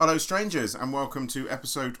Hello strangers, and welcome to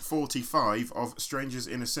episode 45 of Strangers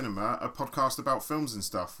in a Cinema, a podcast about films and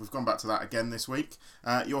stuff. We've gone back to that again this week.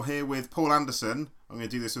 You're here with Paul Anderson. I'm going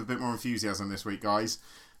to do this with a bit more enthusiasm this week, guys.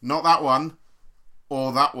 Not that one,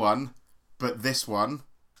 or that one, but this one,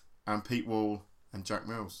 and Pete Wall and Jack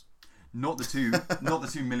Mills. Not the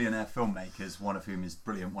two millionaire filmmakers, one of whom is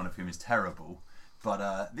brilliant, one of whom is terrible,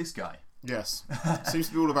 but this guy. Yes. Seems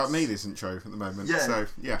to be all about me, this intro, at the moment. Yeah. So,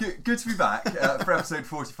 yeah. Good to be back for episode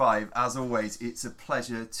 45. As always, it's a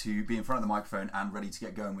pleasure to be in front of the microphone and ready to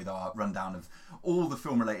get going with our rundown of all the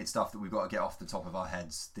film-related stuff that we've got to get off the top of our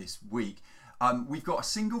heads this week. We've got a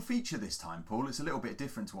single feature this time, Paul. It's a little bit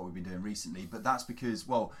different to what we've been doing recently, but that's because,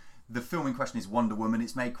 well, the film in question is Wonder Woman.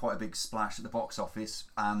 It's made quite a big splash at the box office,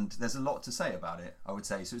 and there's a lot to say about it, I would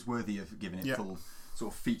say, so it's worthy of giving it full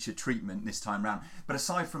sort of feature treatment this time round. But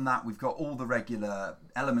aside from that, we've got all the regular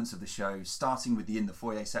elements of the show, starting with the In the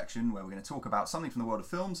Foyer section, where we're going to talk about something from the world of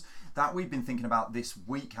films that we've been thinking about this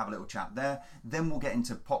week, have a little chat there. Then we'll get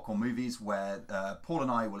into Popcorn Movies, where Paul and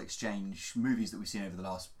I will exchange movies that we've seen over the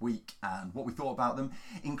last week and what we thought about them,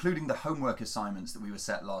 including the homework assignments that we were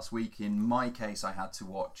set last week. In my case, I had to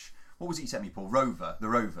watch... What was it you sent me, Paul? The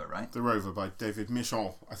Rover, right? The Rover by David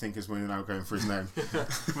Michon, I think is when we're now going for his name.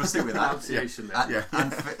 We'll stick with that. Pronunciation there.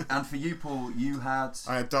 And for you, Paul, you had...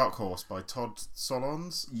 I had Dark Horse by Todd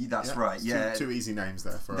Solondz. That's right, yeah. Two easy names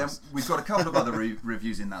there for us. We've got a couple of other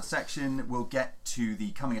reviews in that section. We'll get to the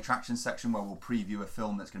coming attractions section, where we'll preview a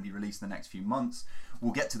film that's going to be released in the next few months.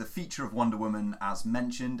 We'll get to the feature of Wonder Woman, as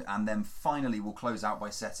mentioned, and then finally we'll close out by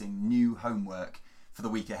setting new homework for the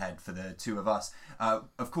week ahead for the two of us.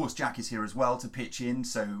 Of course, Jack is here as well to pitch in,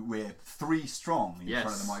 so we're three strong in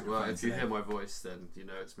front of the microphone. Well, if you hear my voice, then you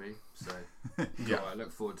know it's me. So, I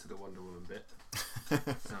look forward to the Wonder Woman bit.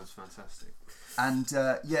 Sounds fantastic. And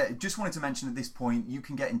just wanted to mention at this point, you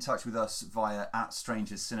can get in touch with us via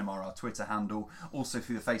 @StrangersCinema, our Twitter handle, also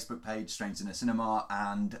through the Facebook page Strangers in a Cinema,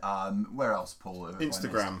 and where else, Paul?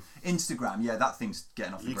 Instagram, yeah, that thing's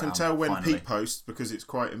getting off the ground. You can tell when finally. Pete posts because it's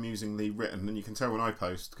quite amusingly written, and you can tell when I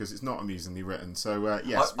post because it's not amusingly written. So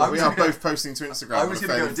yes, we are both posting to Instagram on a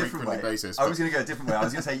fairly frequent basis. I was going to go a different way. I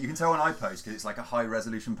was going to say you can tell when I post because it's like a high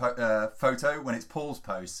resolution photo. When it's Paul's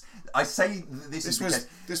posts, I say this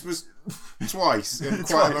was twice in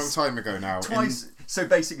quite a long time ago now. Twice. So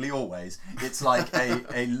basically always. It's like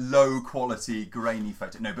a low quality grainy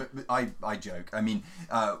photo. No, but I joke. I mean,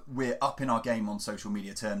 we're up in our game on social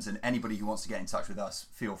media terms, and anybody who wants to get in touch with us,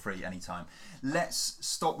 feel free anytime. Let's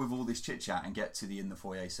stop with all this chit chat and get to the In the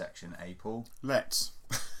Foyer section, Paul? Let's.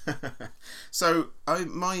 So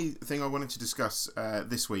my thing I wanted to discuss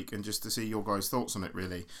this week, and just to see your guys' thoughts on it,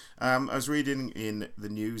 really. I was reading in the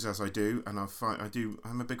news, as I do, and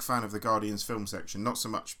I'm a big fan of the Guardian's film section. Not so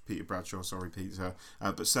much Peter Bradshaw, sorry Peter,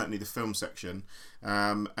 but certainly the film section.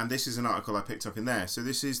 And this is an article I picked up in there. So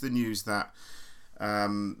this is the news that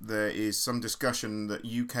there is some discussion that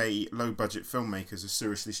UK low-budget filmmakers are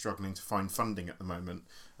seriously struggling to find funding at the moment,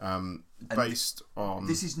 based on...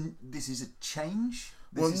 This is a change?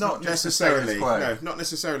 Not necessarily. No, not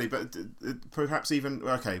necessarily, but perhaps even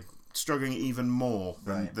struggling even more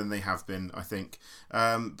than they have been. I think,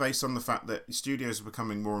 based on the fact that studios are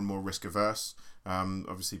becoming more and more risk averse.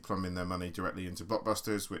 Obviously, plumbing their money directly into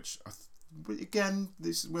blockbusters, which again,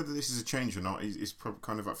 whether this is a change or not is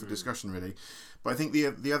kind of up for discussion, really. But I think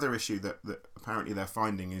the other issue that apparently they're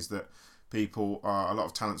finding is that a lot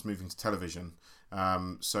of talent's moving to television.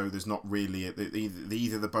 So there's not really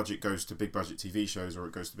either the budget goes to big budget TV shows or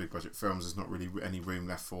it goes to big budget films. There's not really any room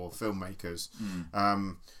left for filmmakers.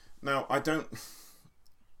 Now,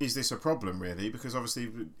 is this a problem really? Because obviously,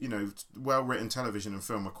 well written television and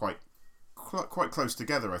film are quite close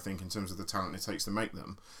together, I think, in terms of the talent it takes to make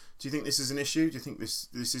them. Do you think this is an issue? Do you think this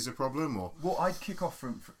is a problem? Or well, I'd kick off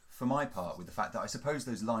for my part with the fact that I suppose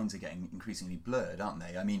those lines are getting increasingly blurred, aren't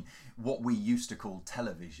they? I mean, what we used to call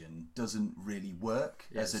television doesn't really work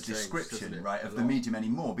as a description, right, of the medium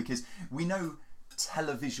anymore, because we know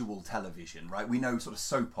televisual television, right? We know sort of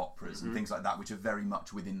soap operas and things like that, which are very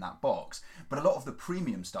much within that box. But a lot of the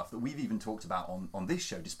premium stuff that we've even talked about on this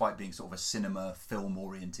show, despite being sort of a cinema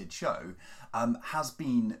film-oriented show, has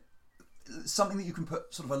been something that you can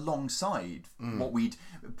put sort of alongside what we'd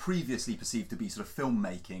previously perceived to be sort of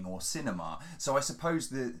filmmaking or cinema. So I suppose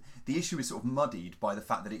the issue is sort of muddied by the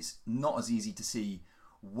fact that it's not as easy to see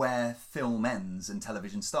where film ends and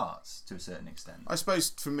television starts to a certain extent. I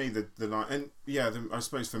suppose for me the line, and I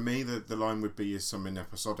suppose for me the line would be is something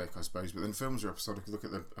episodic, I suppose. But then films are episodic. Look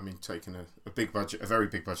at taking a big budget, a very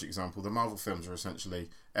big budget example. The Marvel films are essentially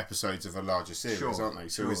episodes of a larger series, aren't they?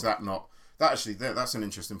 So is that not? that's an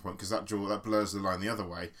interesting point, because that blurs the line the other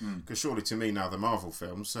way. Because surely to me now the Marvel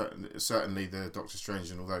films, certainly the Doctor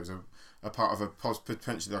Strange and all those are part of a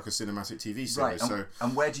potentially like a cinematic TV series. Right.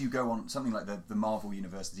 And where do you go on something like the Marvel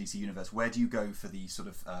universe, the DC universe? Where do you go for the sort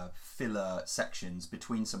of filler sections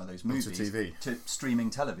between some of those movies to streaming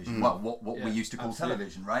television? Well, what we used to call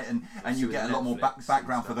television, right? And you get a lot more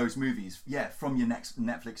background for those movies, from your next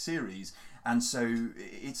Netflix series. And so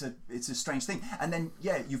it's a strange thing. And then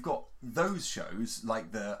you've got those shows like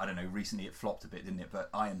recently it flopped a bit, didn't it? But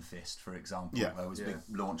Iron Fist, for example, was a big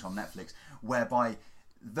launch on Netflix, whereby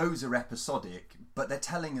those are episodic, but they're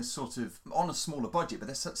telling us sort of on a smaller budget, but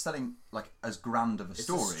they're selling like as grand of a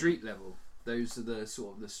story. It's street level. Those are the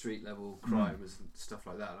sort of the street level crimes and stuff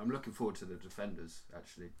like that. I'm looking forward to the Defenders,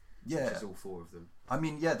 actually. Yeah, which is all 4 of them. I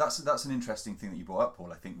mean, that's an interesting thing that you brought up,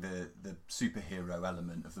 Paul. I think the superhero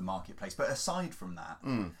element of the marketplace. But aside from that,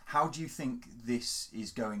 how do you think this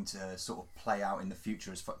is going to sort of play out in the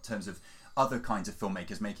future in terms of other kinds of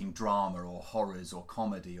filmmakers making drama or horrors or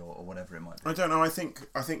comedy or whatever it might be? I don't know. I think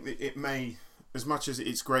that it may, as much as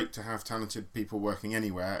it's great to have talented people working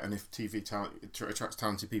anywhere, and if TV attracts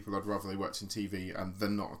talented people, I'd rather they worked in TV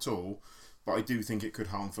than not at all. But I do think it could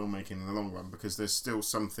harm filmmaking in the long run, because there's still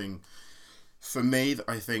something for me that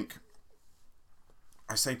I think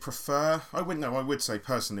I would say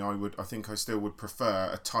personally I think I still would prefer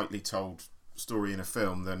a tightly told story in a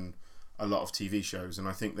film than a lot of TV shows. And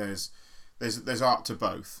I think there's art to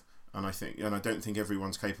both, and I don't think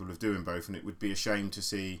everyone's capable of doing both, and it would be a shame to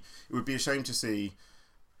see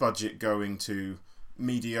budget going to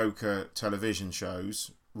mediocre television shows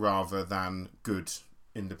rather than good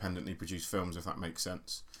independently produced films, if that makes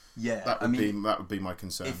sense. That would be my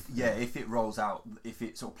concern. If it rolls out, if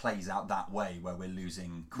it sort of plays out that way, where we're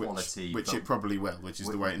losing quality, which it probably will, which is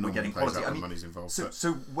the way it normally plays out when money's involved.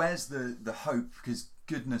 So where's the hope? Because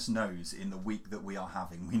goodness knows, in the week that we are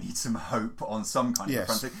having, we need some hope on some kind of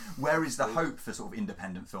front. Where is the hope for sort of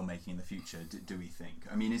independent filmmaking in the future? Do we think?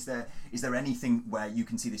 I mean, is there anything where you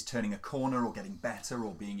can see this turning a corner or getting better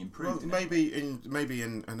or being improved? Well, maybe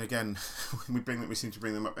and again, we seem to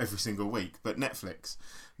bring them up every single week. But Netflix,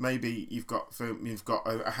 maybe you've got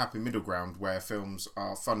a happy middle ground where films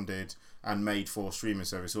are funded and made for streaming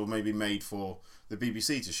service, or maybe made for the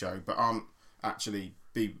BBC to show, but aren't actually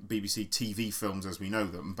BBC TV films as we know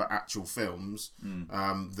them, but actual films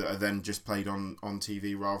that are then just played on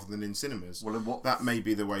TV rather than in cinemas. Well, that may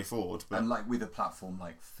be the way forward. But... And like with a platform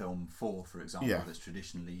like Film 4, for example, that's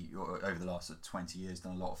traditionally, over the last 20 years,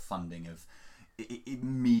 done a lot of funding of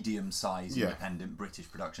medium-sized independent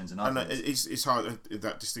British productions and others. And it's hard,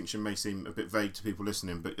 that distinction may seem a bit vague to people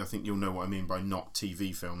listening, but I think you'll know what I mean by not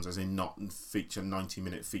TV films, as in not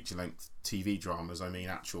 90-minute feature-length TV dramas. I mean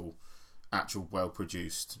actual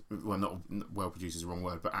well-produced, well, not well-produced is the wrong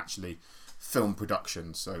word, but actually film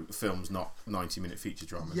production, so films, not 90-minute feature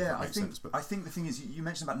dramas. I think the thing is, you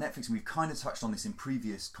mentioned about Netflix, and we've kind of touched on this in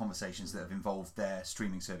previous conversations that have involved their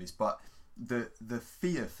streaming service, but the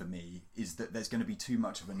fear for me is that there's going to be too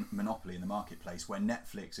much of a monopoly in the marketplace, where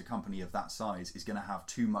Netflix, a company of that size, is going to have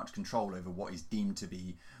too much control over what is deemed to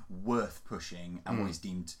be worth pushing and what is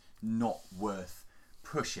deemed not worth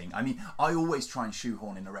pushing. I mean, I always try and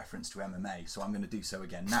shoehorn in a reference to MMA, so I'm going to do so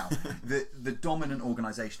again now. The dominant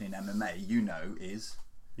organisation in MMA, is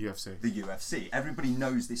UFC. The UFC. Everybody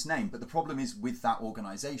knows this name, but the problem is with that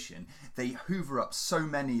organisation, they hoover up so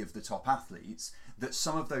many of the top athletes that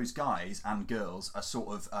some of those guys and girls are sort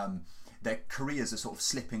of their careers are sort of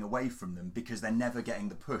slipping away from them, because they're never getting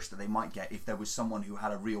the push that they might get if there was someone who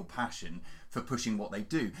had a real passion for pushing what they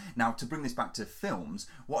do. Now, to bring this back to films,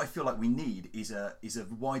 what I feel like we need is a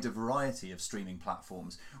wider variety of streaming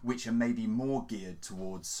platforms which are maybe more geared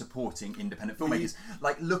towards supporting independent filmmakers.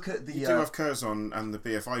 Look at the... You do have Curzon and the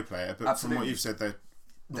BFI player, but absolutely. From what you've said,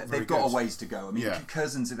 they've got a ways to go. I mean,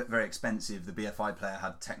 Curzon's very expensive. The BFI player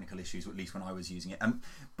had technical issues, at least when I was using it.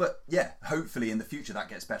 But hopefully in the future that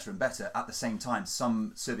gets better and better. At the same time,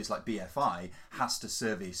 some service like BFI has to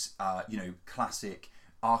service, classic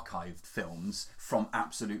archived films from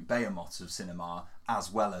absolute behemoths of cinema,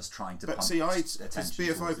 as well as trying to pump attention.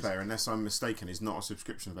 BFI player, unless I'm mistaken, is not a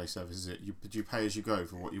subscription-based service, is it? You pay as you go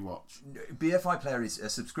for what you watch. BFI player is a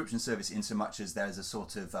subscription service in so much as there's a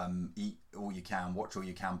sort of eat all you can, watch all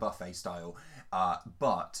you can buffet style,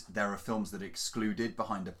 but there are films that are excluded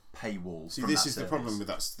behind a paywall. See, this is the problem with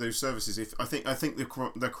those services. I think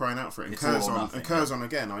they're crying out for it. And Curzon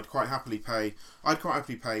again, I'd quite happily pay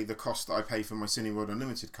the cost that I pay for my Cineworld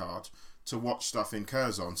Unlimited card to watch stuff in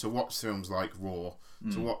Curzon, to watch films like Raw,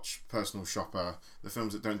 to watch Personal Shopper, the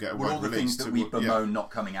films that don't get a wide release. All the things that we bemoan not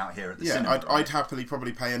coming out here at the cinema. I'd happily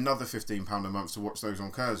probably pay another £15 a month to watch those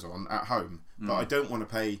on Curzon at home, but I don't want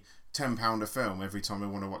to pay £10 a film every time I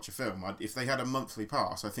want to watch a film. If they had a monthly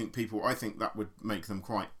pass, I think that would make them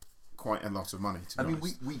quite a lot of money. To be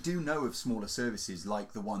honest. We do know of smaller services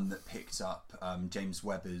like the one that picked up James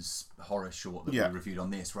Webber's horror short that we reviewed on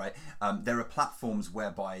this, right? There are platforms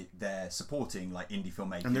whereby they're supporting like indie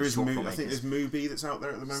filmmakers. And there is I think there's Mubi that's out there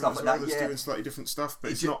at the moment as well, that's doing slightly different stuff, but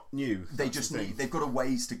it's not new. They've got a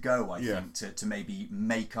ways to go, I think, to maybe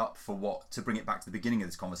make up for to bring it back to the beginning of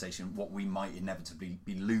this conversation, what we might inevitably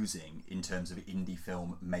be losing in terms of indie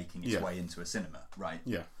film making its way into a cinema, right?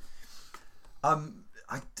 Yeah.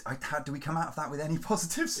 Do we come out of that with any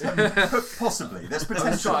positives? Possibly. There's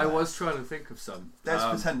potential. I was trying to think of some. There's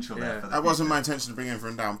potential there. For that wasn't my intention to bring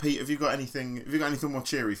everyone down. Pete, have you got anything more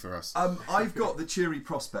cheery for us? I've got the cheery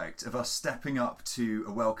prospect of us stepping up to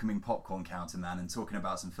a welcoming popcorn counter, man, and talking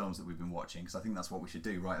about some films that we've been watching, because I think that's what we should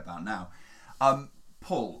do right about now.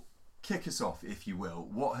 Paul, kick us off, if you will.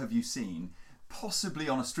 What have you seen? Possibly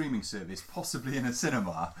on a streaming service, possibly in a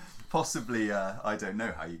cinema, possibly I don't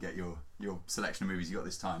know how you get your selection of movies you got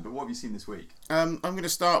this time, but what have you seen this week? I'm going to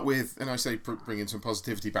start with, and I say bringing some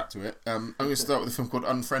positivity back to it, I'm going to start with a film called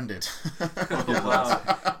Unfriended.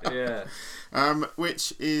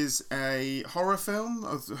 Which is a horror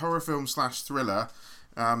film / thriller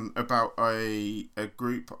about a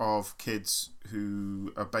group of kids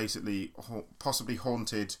who are basically possibly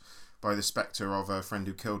haunted by the spectre of a friend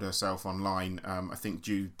who killed herself online. I think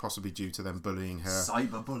possibly due to them bullying her.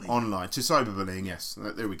 Cyberbullying. Online. To cyberbullying, yes.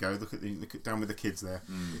 There we go. Look down with the kids there.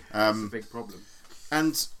 That's a big problem.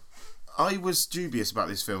 And I was dubious about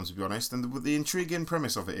this film, to be honest. And the intriguing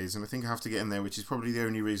premise of it is, and I think I have to get in there, which is probably the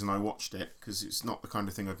only reason I watched it, because it's not the kind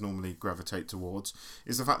of thing I'd normally gravitate towards,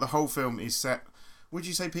 is the fact the whole film is set... Would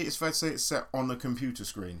you say, Pete, it's fair to say it's set on a computer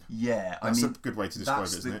screen? Yeah. That's a good way to describe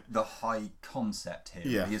it, isn't it? The high concept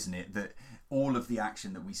here, really, isn't it? That all of the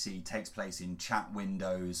action that we see takes place in chat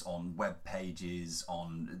windows, on web pages,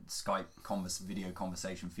 on Skype video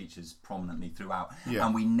conversation features prominently throughout. Yeah.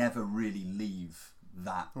 And we never really leave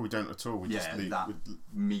that... Well, we don't at all. We just leave that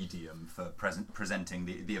medium for presenting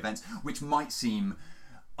the events, which might seem...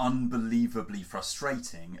 unbelievably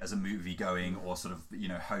frustrating as a movie going or sort of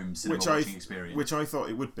home cinema watching experience, which I thought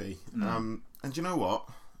it would be. And you know what,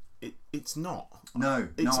 it's not. No,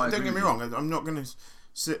 don't get me wrong, I'm not going to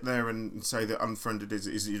sit there and say that Unfriended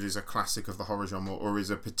is a classic of the horror genre or is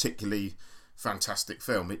a particularly fantastic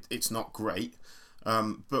film. It's not great,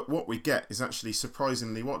 but what we get is actually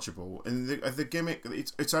surprisingly watchable, and the gimmick,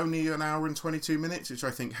 it's only an hour and 22 minutes, which I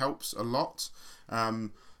think helps a lot.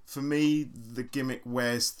 For me, the gimmick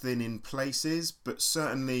wears thin in places, but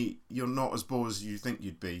certainly you're not as bored as you think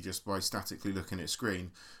you'd be just by statically looking at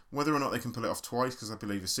screen. Whether or not they can pull it off twice, because I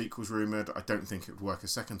believe a sequel's rumoured, I don't think it would work a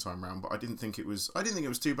second time round. But I didn't think it was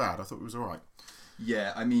too bad. I thought it was all right.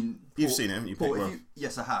 Yeah, I mean... You've seen it, haven't you, Paul?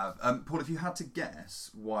 Yes, I have. Paul, if you had to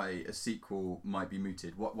guess why a sequel might be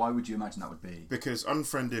mooted, why would you imagine that would be? Because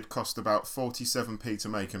Unfriended cost about 47p to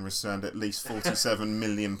make and returned at least £47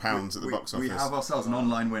 million at the box office. We have ourselves an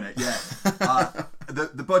online winner, yeah.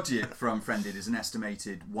 The budget for Unfriended is an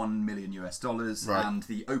estimated $1 million US, right. And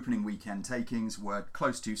the opening weekend takings were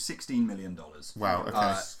close to $16 million. Wow,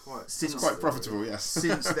 okay. It's quite profitable, yes.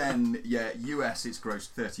 Since then, US it's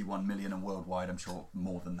grossed $31 million, and worldwide I'm sure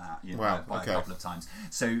more than that, by a couple of times.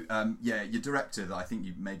 So your director that I think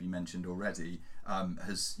you maybe mentioned already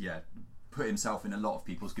has put himself in a lot of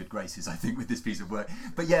people's good graces, I think, with this piece of work.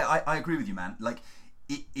 But I agree with you, man. Like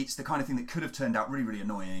it's the kind of thing that could have turned out really, really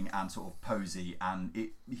annoying and sort of posy, and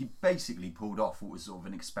he basically pulled off what was sort of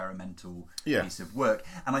an experimental piece of work.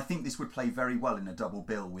 And I think this would play very well in a double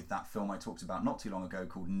bill with that film I talked about not too long ago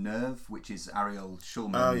called Nerve, which is Ariel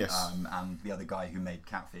Schulman and the other guy who made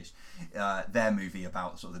Catfish, their movie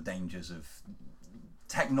about sort of the dangers of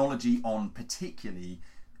technology on particularly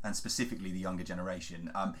and specifically the younger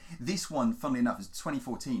generation. This one, funnily enough, is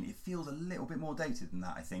 2014. It feels a little bit more dated than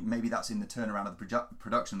that, I think. Maybe that's in the turnaround of the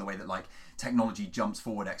production, the way that technology jumps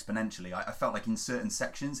forward exponentially. I felt like in certain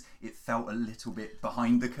sections, it felt a little bit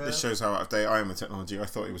behind the curve. This shows how out of date I am with technology. I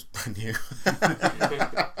thought it was brand new.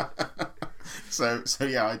 So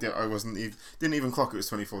I didn't even clock it was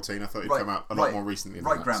 2014. I thought it'd come out a lot more recently than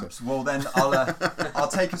that. Gramps. So. Well, then I'll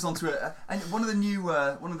take us on to it. And one of the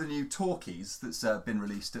new talkies that's been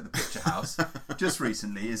released at the Picture House just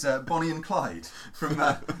recently is Bonnie and Clyde from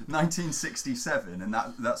 1967, and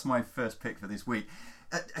that's my first pick for this week.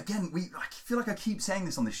 again, I feel like I keep saying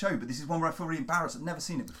this on the show, but this is one where I feel really embarrassed. I've never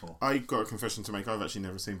seen it before. I've got a confession to make. I've actually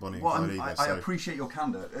never seen Bonnie and Clyde either. I appreciate your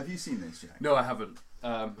candour. Have you seen this, Jack? No, I haven't.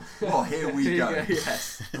 Well, here we go.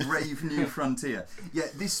 Yes. Brave new frontier. Yeah,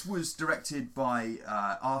 this was directed by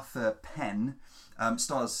Arthur Penn.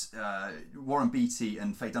 Stars Warren Beatty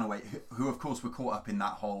and Faye Dunaway, who of course were caught up in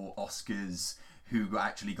that whole Oscars, who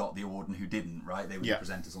actually got the award and who didn't, right? They were the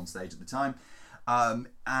presenters on stage at the time.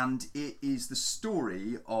 And it is the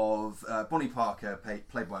story of Bonnie Parker,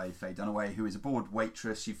 played by Faye Dunaway, who is a bored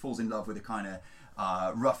waitress. She falls in love with a kind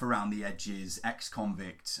of rough around the edges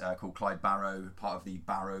ex-convict called Clyde Barrow, part of the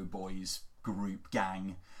Barrow Boys group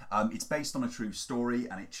gang. It's based on a true story,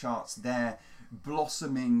 and it charts their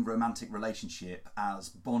blossoming romantic relationship as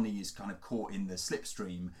Bonnie is kind of caught in the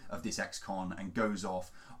slipstream of this ex-con and goes off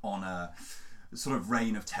on a sort of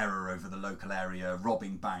reign of terror over the local area,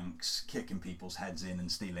 robbing banks, kicking people's heads in and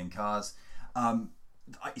stealing cars.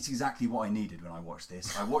 It's exactly what I needed when I watched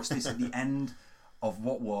this. I watched this at the end of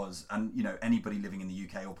what was, and you know, anybody living in the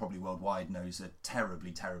UK or probably worldwide knows, a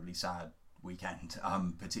terribly, terribly sad weekend,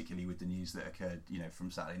 particularly with the news that occurred, you know, from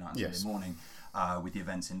Saturday night and Sunday morning with the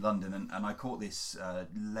events in London. And I caught this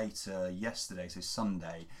later yesterday, so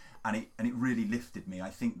Sunday, and it really lifted me. I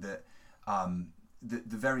think that the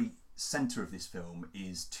very centre of this film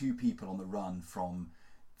is two people on the run from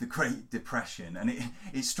the Great Depression, and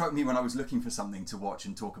it struck me when I was looking for something to watch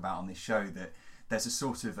and talk about on this show that there's a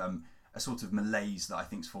sort of malaise that I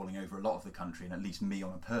think is falling over a lot of the country, and at least me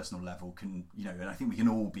on a personal level can, you know, and I think we can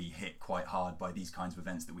all be hit quite hard by these kinds of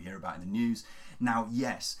events that we hear about in the news. Now,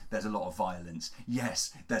 yes, there's a lot of violence.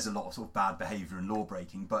 Yes, there's a lot of sort of bad behaviour and law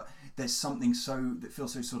breaking, but there's something that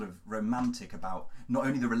feels so sort of romantic about not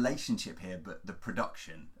only the relationship here, but the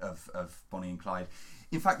production of Bonnie and Clyde.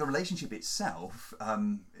 In fact, the relationship itself,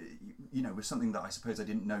 you know, was something that I suppose I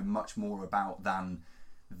didn't know much more about than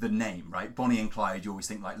the name, right? Bonnie and Clyde, you always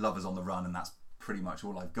think like lovers on the run, and that's pretty much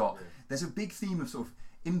all I've got. Yeah. There's a big theme of sort of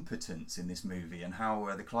impotence in this movie, and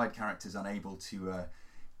how the Clyde character's unable to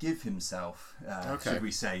give himself, should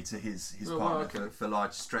we say, to his partner for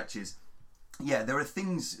large stretches. Yeah, there are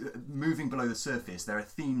things moving below the surface. There are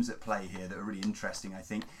themes at play here that are really interesting, I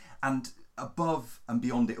think. And above and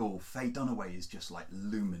beyond it all, Faye Dunaway is just like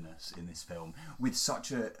luminous in this film, with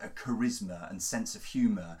such a charisma and sense of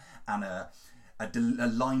humour and a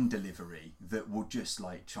line delivery that will just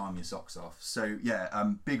like charm your socks off. So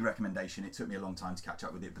yeah, big recommendation. It took me a long time to catch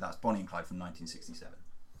up with it, but that's Bonnie and Clyde from 1967.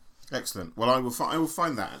 Excellent. Well, I will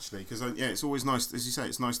find that actually, because it's always nice, as you say,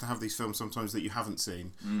 it's nice to have these films sometimes that you haven't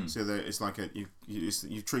seen. So that it's like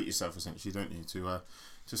you treat yourself essentially, don't you, to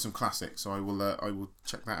some classics. So I will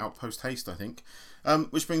check that out post haste, I think.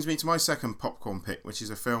 Which brings me to my second popcorn pick, which is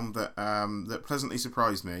a film that that pleasantly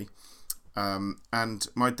surprised me. And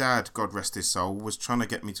my dad, God rest his soul, was trying to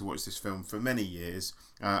get me to watch this film for many years,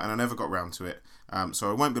 and I never got round to it. So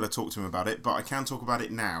I won't be able to talk to him about it, but I can talk about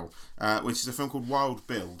it now, which is a film called Wild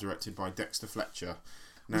Bill, directed by Dexter Fletcher.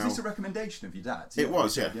 Now, was this a recommendation of your dad's? It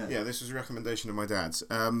was, yeah. This was a recommendation of my dad's.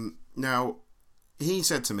 Now, he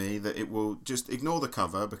said to me that it will just ignore the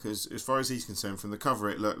cover, because as far as he's concerned, from the cover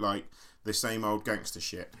it looked like the same old gangster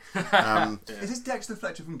shit. Is this Dexter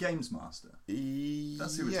Fletcher from Games Master?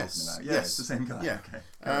 That's who we're talking about. Yeah, it's the same guy. Yeah.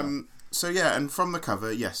 Okay. So yeah, and from the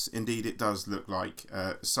cover, yes, indeed, it does look like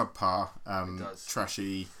subpar,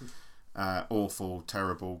 trashy, awful,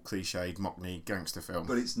 terrible, cliched, mockney gangster film.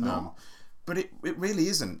 But it's not. But it really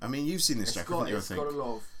isn't. I mean, you've seen this, Jack, haven't you? It's got a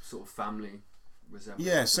lot of sort of family resemblance.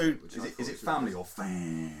 Yeah. So is it family or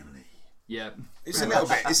family? Yeah, it's a little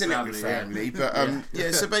bit. It's a little bit family, but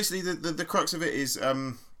yeah. So basically, the crux of it is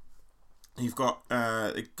you've got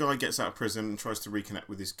a guy gets out of prison and tries to reconnect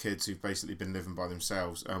with his kids who've basically been living by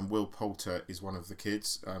themselves. Will Poulter is one of the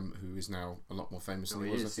kids, who is now a lot more famous than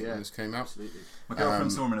he was, I think, when this came out. Absolutely. My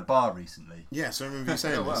girlfriend saw him in a bar recently. Yeah, so I remember you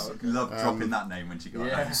saying this. Okay. Loved dropping that name when she got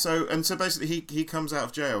out. So basically he comes out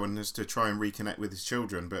of jail and has to try and reconnect with his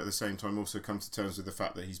children, but at the same time also comes to terms with the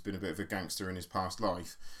fact that he's been a bit of a gangster in his past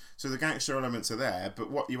life. So the gangster elements are there,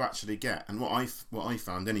 but what you actually get, and what I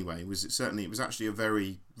found anyway, was it was actually a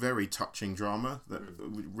very, very touching drama that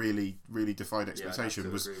really, really defied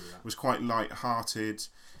expectation. Was quite light-hearted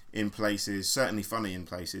in places, certainly funny in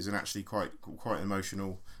places, and actually quite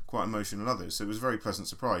emotional in others. So it was a very pleasant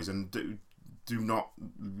surprise. And do not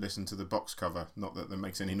listen to the box cover. Not that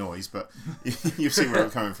makes any noise, but you've seen where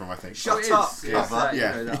I'm coming from, I think. Shut up, cover.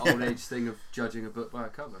 That old age thing of judging a book by a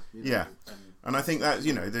cover. And I think that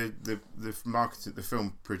the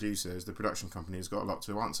film producers, the production company, has got a lot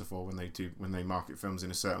to answer for when they market films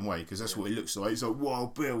in a certain way, because that's what it looks like. It's like,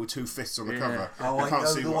 Wild Bill with 2 fists on the cover. Oh, I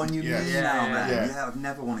know the one you mean now, man. Yeah, I've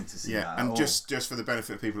never wanted to see that. And just for the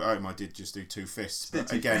benefit of people at home, I did just do 2 fists.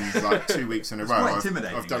 But again, like 2 weeks in a row,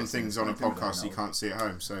 I've done things on a podcast you can't see at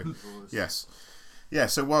home. So yes. Yeah,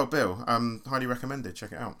 so Wild Bill, highly recommended.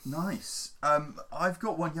 Check it out. Nice. I've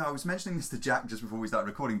got one. I was mentioning this to Jack just before we started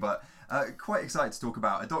recording, but quite excited to talk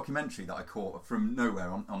about a documentary that I caught from nowhere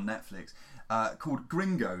on Netflix called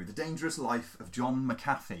Gringo: The Dangerous Life of John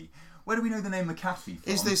McAfee. Where do we know the name McAfee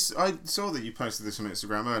from? Is this? I saw that you posted this on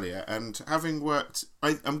Instagram earlier, and having worked,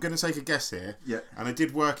 I'm going to take a guess here. Yeah. And I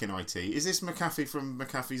did work in IT. Is this McAfee from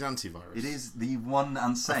McAfee's Antivirus? It is the one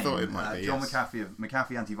and same. I thought it might be. John McAfee of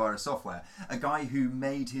McAfee Antivirus Software, a guy who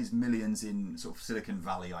made his millions in sort of Silicon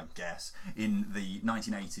Valley, I guess, in the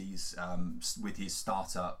 1980s with his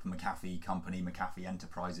startup McAfee Company, McAfee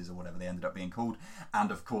Enterprises, or whatever they ended up being called, and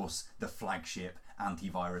of course the flagship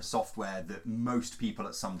antivirus software that most people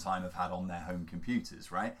at some time have had on their home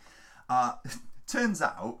computers, right? Turns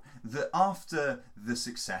out that after the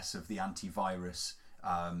success of the antivirus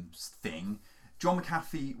thing, John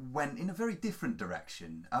McAfee went in a very different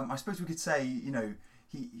direction. I suppose we could say,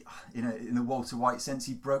 he, in the Walter White sense,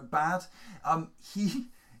 he broke bad.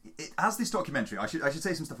 As this documentary, I should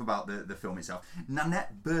say some stuff about the film itself.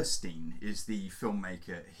 Nanette Burstein is the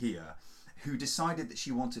filmmaker here, who decided that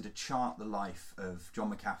she wanted to chart the life of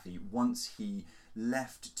John McAfee once he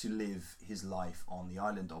left to live his life on the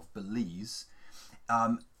island of Belize,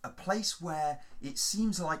 a place where it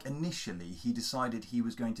seems like initially he decided he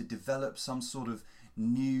was going to develop some sort of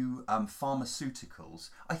new pharmaceuticals.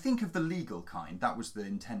 I think of the legal kind, that was the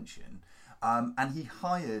intention. And he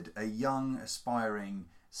hired a young, aspiring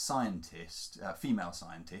scientist, female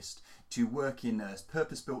scientist, to work in a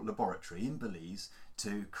purpose-built laboratory in Belize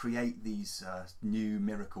to create these new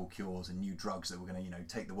miracle cures and new drugs that were going to,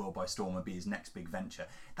 take the world by storm and be his next big venture.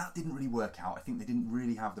 That didn't really work out. I think they didn't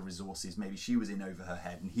really have the resources. Maybe she was in over her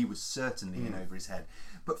head, and he was certainly in over his head.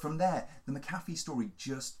 But from there, the McAfee story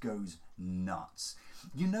just goes nuts.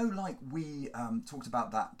 Like we talked about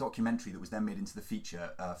that documentary that was then made into the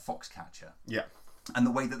feature, Foxcatcher. Yeah. And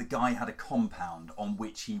the way that the guy had a compound on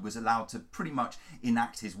which he was allowed to pretty much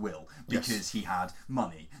enact his will because he had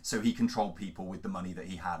money. So he controlled people with the money that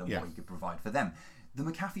he had and what he could provide for them. The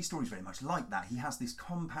McAfee story is very much like that. He has this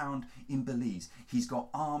compound in Belize. He's got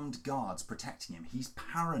armed guards protecting him. He's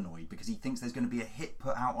paranoid because he thinks there's going to be a hit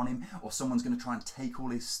put out on him, or someone's going to try and take all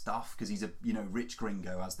his stuff because he's a rich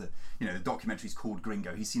gringo, as the documentary's called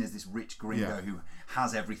Gringo. He's seen as this rich gringo who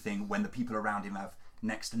has everything when the people around him have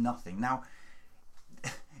next to nothing. Now,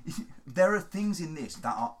 there are things in this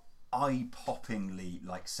that are eye-poppingly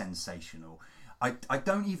sensational. I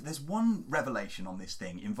don't even. There's one revelation on this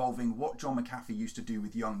thing involving what John McAfee used to do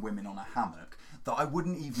with young women on a hammock that I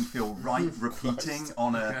wouldn't even feel right repeating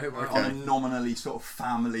on a nominally sort of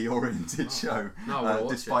family-oriented show,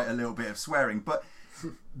 despite a little bit of swearing. But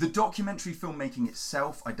the documentary filmmaking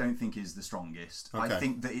itself, I don't think is the strongest. I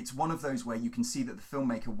think that it's one of those where you can see that the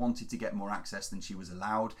filmmaker wanted to get more access than she was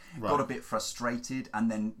allowed, got a bit frustrated, and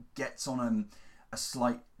then gets on a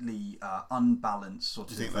slightly unbalanced sort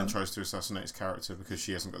of... Do you think then tries to assassinate his character because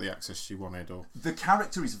she hasn't got the access she wanted? Or the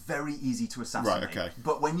character is very easy to assassinate. Right, okay.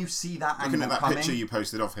 But when you see that angle looking at that picture you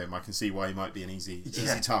posted of him, I can see why he might be an easy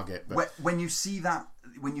target. But when you see that,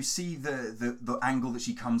 when you see the angle that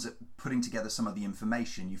she comes at putting together some of the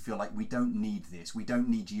information, you feel like we don't need this. We don't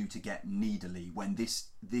need you to get needly when this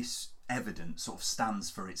evidence sort of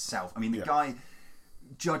stands for itself. I mean, the guy...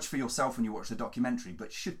 Judge for yourself when you watch the documentary,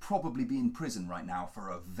 but should probably be in prison right now for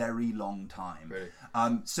a very long time. Really?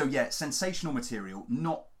 Sensational material,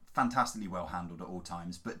 not fantastically well handled at all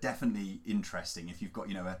times, but definitely interesting if you've got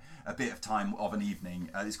a bit of time of an evening.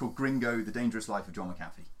 It's called Gringo: The Dangerous Life of John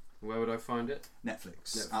McAfee. Where would I find it?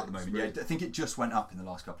 Netflix at the moment. Really? Yeah, I think it just went up in the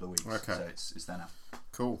last couple of weeks. Okay. So it's there now.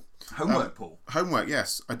 Cool. Homework, Paul. Homework,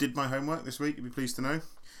 yes. I did my homework this week, you'd be pleased to know.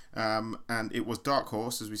 And it was Dark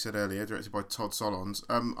Horse, as we said earlier, directed by Todd Solondz.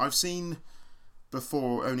 I've seen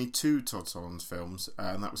before only 2 Todd Solondz films,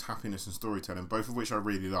 and that was Happiness and Storytelling, both of which I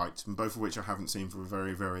really liked, and both of which I haven't seen for a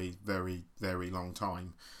very, very, very, very long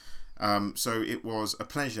time. So it was a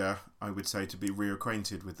pleasure, I would say, to be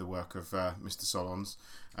reacquainted with the work of Mr. Solondz.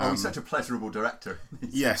 He's such a pleasurable director.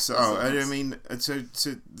 Yes. I mean,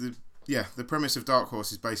 the premise of Dark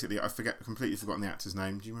Horse is basically, completely forgotten the actor's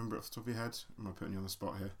name. Do you remember it off the top of your head? Am I putting you on the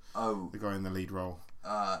spot here? Oh. The guy in the lead role.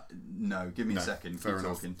 No, give me a second. Fair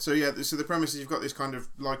enough. Talking. So so the premise is you've got this kind of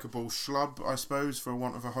likeable schlub, I suppose, for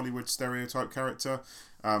want of a Hollywood stereotype character,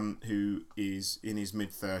 who is in his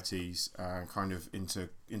mid-30s, kind of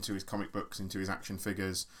into his comic books, into his action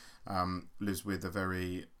figures. Lives with a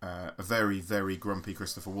very, very grumpy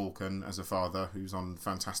Christopher Walken as a father, who's on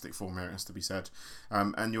fantastic form here, it has to be said.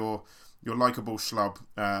 And your likeable schlub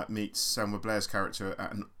meets Selma Blair's character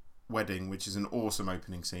at an wedding, which is an awesome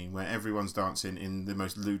opening scene where everyone's dancing in the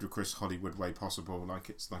most ludicrous Hollywood way possible, like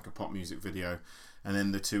it's like a pop music video, and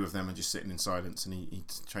then the two of them are just sitting in silence, and he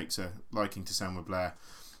takes a liking to Selma Blair.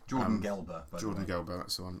 Jordan Gelber. Jordan Gelber,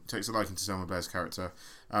 that's the one. Takes a liking to Selma Blair's character,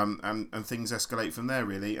 and things escalate from there,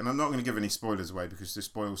 really. And I'm not going to give any spoilers away because to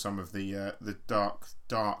spoil some of the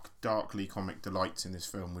darkly comic delights in this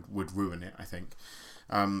film would ruin it, I think.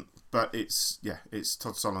 But it's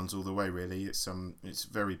Todd Solondz all the way, really. It's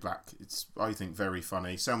very black. It's, I think, very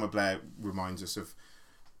funny. Selma Blair reminds us of.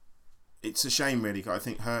 It's a shame, really. I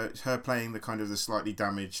think her playing the kind of the slightly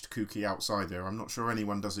damaged, kooky outsider. I'm not sure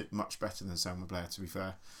anyone does it much better than Selma Blair, to be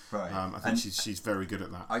fair. Right. I think she's very good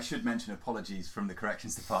at that. I should mention apologies from the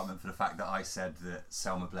corrections department for the fact that I said that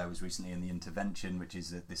Selma Blair was recently in The Intervention, which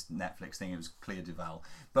is this Netflix thing. It was Clea Duvall,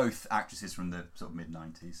 both actresses from the sort of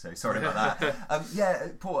mid-90s. So sorry about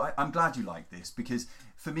that. Paul, I'm glad you like this because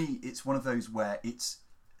for me, it's one of those where it's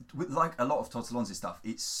like a lot of Todd Solondz's stuff.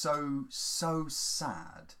 It's so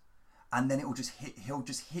sad. And then he'll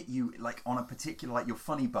just hit you like on a particular, like your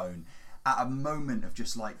funny bone at a moment of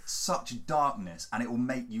just like such darkness, and it will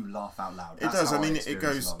make you laugh out loud. It does. I mean, it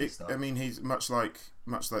goes. I mean, he's much like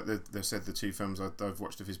they said the two films I've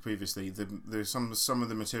watched of his previously. There's some of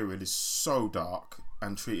the material is so dark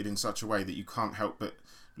and treated in such a way that you can't help but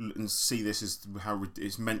and see this as how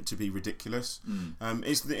it's meant to be ridiculous. And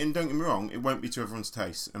don't get me wrong, it won't be to everyone's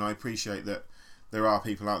taste, and I appreciate that. There are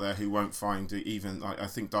people out there who won't find it even. I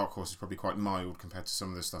think Dark Horse is probably quite mild compared to some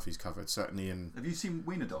of the stuff he's covered. Certainly in. Have you seen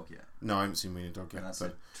Wiener Dog yet? No, I haven't seen Wiener Dog yet. And that's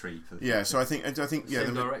a treat for the future. So I think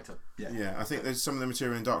Same director. Yeah, I think there's some of the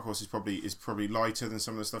material in Dark Horse is probably lighter than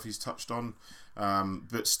some of the stuff he's touched on.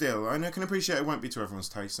 But still, I can appreciate it won't be to everyone's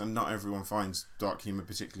taste, and not everyone finds dark humour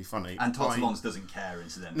particularly funny. And Todd Solondz doesn't care,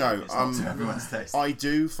 incidentally. No, it's not to everyone's taste. I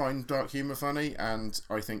do find dark humour funny, and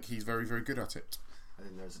I think he's very, very good at it. I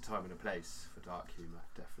think there's a time and a place for dark humour,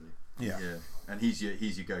 definitely. Yeah, and he's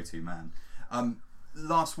your go-to man.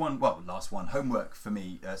 Last one. Homework for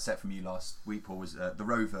me, set from you last week, Paul, was The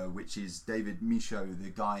Rover, which is David Michôd, the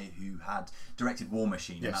guy who had directed War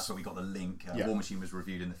Machine, and that's where we got the link. War Machine was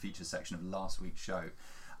reviewed in the features section of last week's show.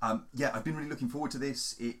 I've been really looking forward to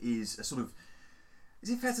this. It is a sort of. Is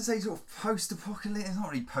it fair to say sort of post-apocalyptic? It's not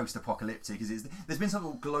really post-apocalyptic, because there's been some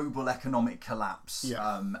sort of global economic collapse,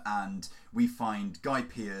 and we find Guy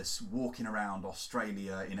Pearce walking around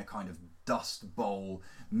Australia in a kind of dust bowl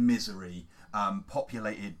misery,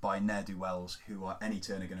 populated by ne'er-do-wells who are any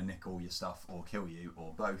turn are going to nick all your stuff or kill you,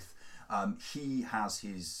 or both. He has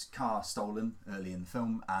his car stolen early in the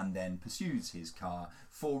film and then pursues his car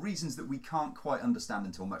for reasons that we can't quite understand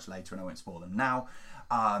until much later, and I won't spoil them now.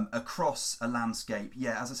 Across a landscape,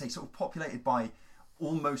 as I say, sort of populated by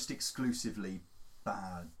almost exclusively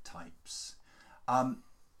bad types.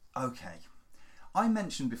 Okay. I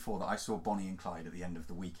mentioned before that I saw Bonnie and Clyde at the end of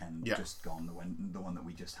the weekend just gone, the one that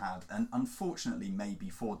we just had. And unfortunately, maybe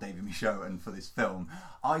for David Michôd and for this film,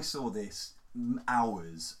 I saw this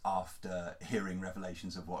hours after hearing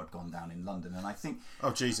revelations of what had gone down in London, and I think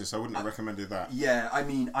oh Jesus, I wouldn't have recommended that. I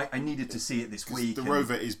mean I needed to see it this week. The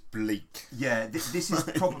Rover is bleak. This is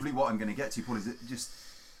probably what I'm going to get to, Paul, is that just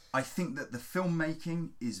I think that the filmmaking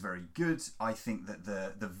is very good. I think that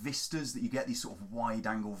the vistas that you get, these sort of wide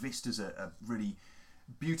angle vistas, are really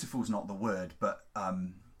beautiful is not the word, but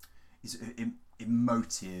is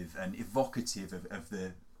emotive and evocative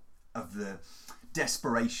of the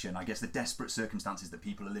desperation, I guess, the desperate circumstances that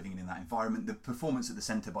people are living in that environment. The performance at the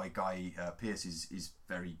centre by Guy Pearce is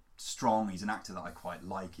very strong. He's an actor that I quite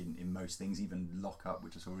like in most things, even Lock Up,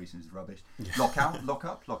 which I saw recently was rubbish. Lock Out,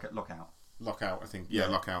 I think.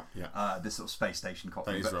 Lock Out. This sort of space station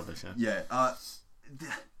copy. That is rubbish.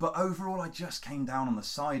 But overall, I just came down on the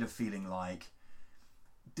side of feeling like,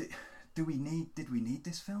 did we need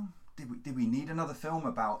this film? Did we need another film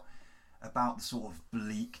about the sort of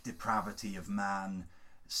bleak depravity of man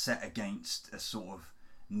set against a sort of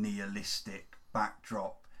nihilistic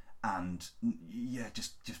backdrop, and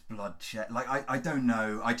just bloodshed? Like I don't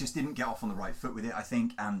know, I just didn't get off on the right foot with it, I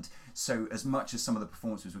think. And so as much as some of the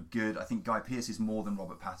performances were good, I think Guy Pearce is more than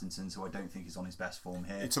Robert Pattinson, so I don't think he's on his best form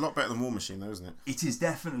here. It's a lot better than War Machine though, isn't it? It is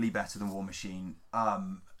definitely better than War Machine,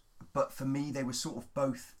 but for me they were sort of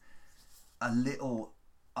both a little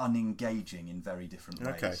unengaging in very different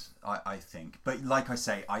ways. I think, but like I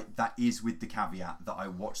say, that is with the caveat that I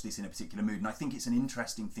watch this in a particular mood, and I think it's an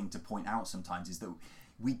interesting thing to point out sometimes is that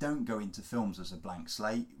we don't go into films as a blank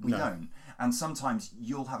slate. We don't, and sometimes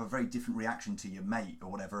you'll have a very different reaction to your mate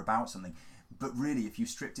or whatever about something. But really, if you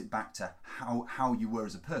stripped it back to how you were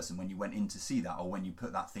as a person when you went in to see that, or when you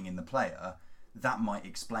put that thing in the player, that might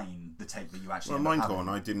explain the take that you actually. Well, Mindhorn,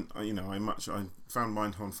 I found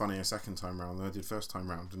Mindhorn funny a second time round than I did first time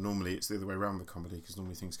round, and normally it's the other way around with comedy, because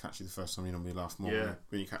normally things catch you the first time, you normally laugh more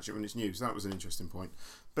when you catch it when it's new. So that was an interesting point.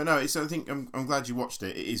 But no, I think I'm glad you watched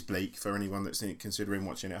it. It is bleak for anyone that's considering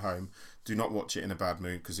watching it at home. Do not watch it in a bad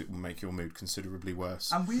mood, because it will make your mood considerably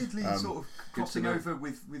worse. And weirdly, sort of crossing over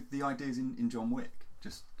with the ideas in John Wick.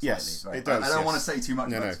 Just slightly, yes, right? it does. I don't want to say too much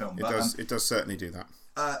about this film. It does certainly do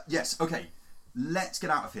that. Yes. Okay. Let's get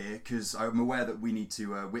out of here, because I'm aware that we need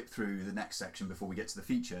to whip through the next section before we get to the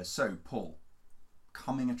feature. So, Paul,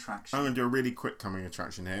 coming attraction. I'm going to do a really quick coming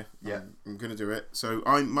attraction here. Yeah. I'm going to do it. So,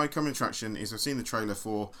 my coming attraction is I've seen the trailer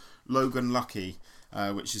for Logan Lucky,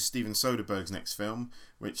 which is Steven Soderbergh's next film,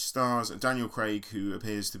 which stars Daniel Craig, who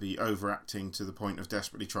appears to be overacting to the point of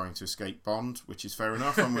desperately trying to escape Bond, which is fair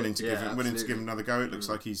enough. I'm willing to give him another go. It looks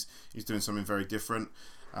like he's doing something very different.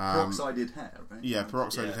 Peroxided hair, right? Yeah,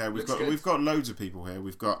 peroxided hair. We've got loads of people here.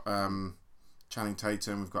 We've got Channing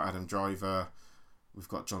Tatum. We've got Adam Driver. We've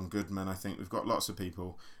got John Goodman. I think we've got lots of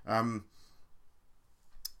people. Now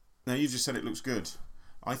you just said it looks good.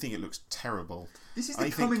 I think it looks terrible. This is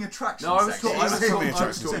the coming attraction. No, I was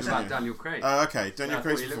section. talking about Daniel Craig. Okay, Daniel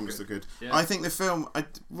Craig's performance looked good. Yeah. I think the film. I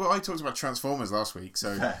talked about Transformers last week,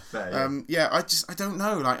 so fair, yeah. I don't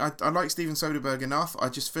know. Like I like Steven Soderbergh enough. I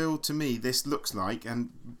just feel to me this looks like,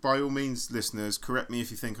 and by all means, listeners, correct me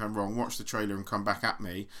if you think I'm wrong. Watch the trailer and come back at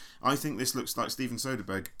me. I think this looks like Steven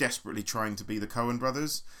Soderbergh desperately trying to be the Coen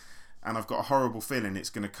brothers, and I've got a horrible feeling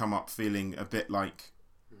it's going to come up feeling a bit like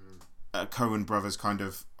a Coen brothers kind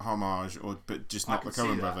of homage, but just not the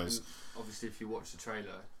Coen brothers. And obviously, if you watch the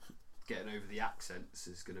trailer, getting over the accents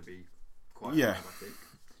is going to be quite hard, I think.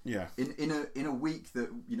 Yeah. In a week that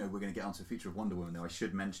we're going to get onto a feature of Wonder Woman, though, I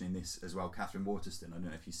should mention in this as well, Catherine Waterston. I don't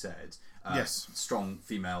know if you said yes, strong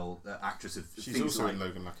female actress of she's things also like in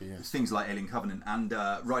Logan Lucky, yes. Things like Alien Covenant, and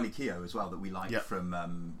Riley Keough as well, that we like from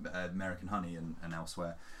American Honey and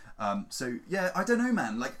elsewhere. So yeah, I don't know,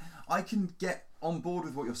 man. Like, I can get on board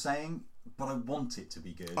with what you're saying, but I want it to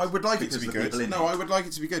be good. I would like it to be good. No, I would like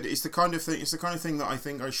it to be good. It's the kind of thing. It's the kind of thing that I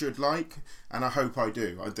think I should like, and I hope I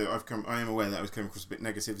do. I am aware that I was coming across a bit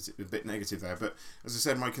negative there. But as I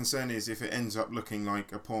said, my concern is if it ends up looking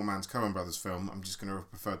like a poor man's Coen Brothers film, I'm just going to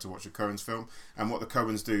prefer to watch a Coen's film. And what the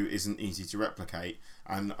Coens do isn't easy to replicate.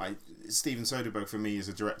 And Steven Soderbergh for me is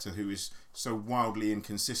a director who is so wildly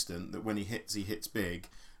inconsistent that when he hits big,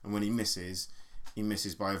 and when he misses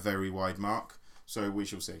by a very wide mark. So we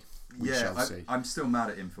shall see. I'm still mad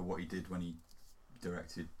at him for what he did when he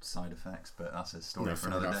directed Side Effects, but that's a story for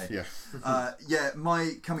another day. Yeah.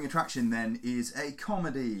 My coming attraction then is a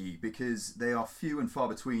comedy, because they are few and far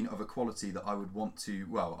between of a quality that I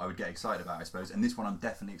would get excited about, I suppose. And this one I'm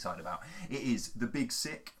definitely excited about. It is The Big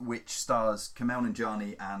Sick, which stars Kumail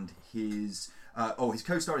Nanjiani and his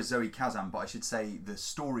co-star is Zoe Kazan, but I should say the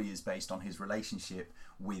story is based on his relationship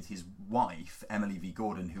with his wife, Emily V.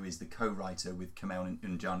 Gordon, who is the co-writer with Kumail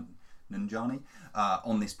Nanjiani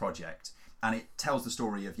on this project. And it tells the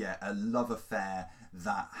story of a love affair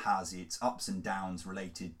that has its ups and downs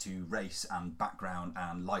related to race and background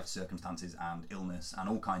and life circumstances and illness and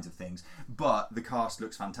all kinds of things. But the cast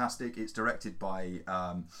looks fantastic. It's directed by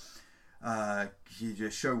Michael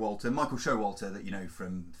Showalter, that you know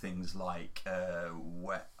from things like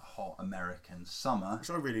Wet Hot American Summer, which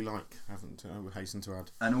I really like, I would hasten to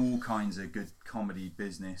add, and all kinds of good comedy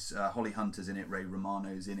business. Holly Hunter's in it, Ray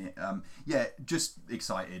Romano's in it. Just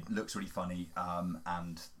excited. Looks really funny,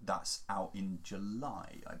 and that's out in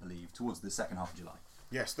July, I believe, towards the second half of July.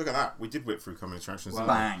 Yes, look at that. We did whip through comedy attractions. Wow.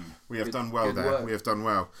 Bang. We have done well there. Work. We have done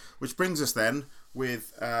well. Which brings us then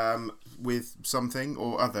with something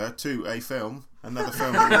or other to a film. Another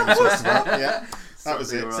film we were talking about. Yeah, that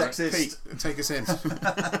was it. Right. Sexist. Pete, take us in.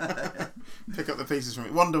 Pick up the pieces from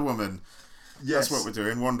it. Wonder Woman. Yes. That's what we're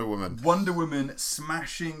doing. Wonder Woman. Wonder Woman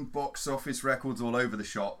smashing box office records all over the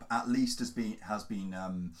shop. At least has been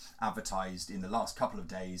advertised in the last couple of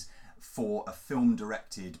days for a film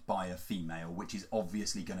directed by a female, which is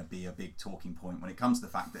obviously going to be a big talking point when it comes to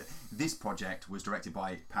the fact that this project was directed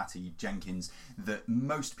by Patty Jenkins, that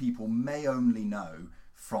most people may only know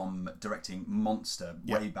from directing Monster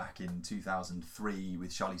way back in 2003 with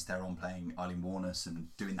Charlize Theron playing Eileen Warnes and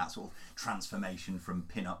doing that sort of transformation from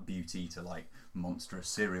pin-up beauty to like monstrous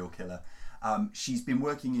serial killer. She's been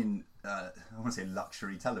working in, I want to say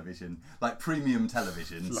luxury television, like premium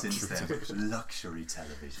television since then. Luxury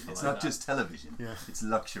television. It's not just television. Yeah. It's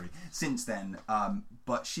luxury. Since then,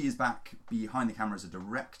 but she is back behind the camera as a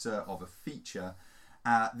director of a feature.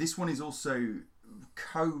 This one is also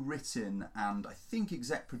co-written and I think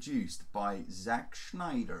exec produced by Zack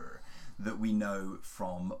Snyder, that we know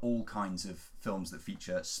from all kinds of films that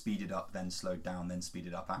feature speeded up, then slowed down, then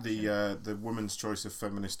speeded up action. The woman's choice of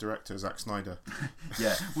feminist director, Zack Snyder.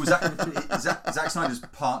 Yeah, well, Zack Snyder's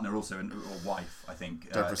partner also, or wife, I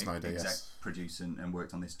think, Deborah Snyder, exec produced and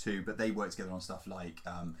worked on this too. But they worked together on stuff like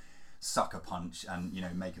Sucker Punch and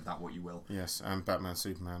make of that what you will. Yes, and Batman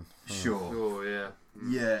Superman. Sure. Oh yeah.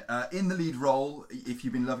 Yeah, in the lead role, if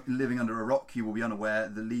you've been living under a rock, you will be unaware.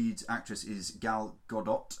 The lead actress is Gal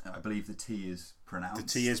Gadot. I believe the T is pronounced. The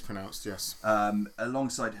T is pronounced, yes.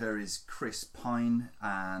 Alongside her is Chris Pine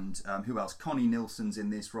and who else? Connie Nielsen's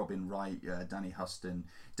in this. Robin Wright, Danny Huston,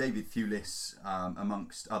 David Thewlis,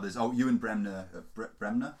 amongst others. Oh, Ewan Bremner.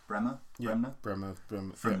 Bremer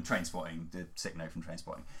from Trainspotting. The sick note from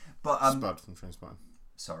Trainspotting. But Spud from Trainspotting.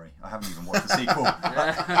 Sorry, I haven't even watched the sequel.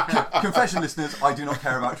 Confession, listeners, I do not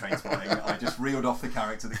care about Trainspotting. I just reeled off the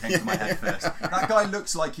character that came to my head first. That guy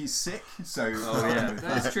looks like he's sick, so... Oh, yeah,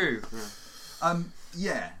 that's true.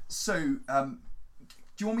 So, do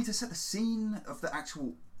you want me to set the scene of the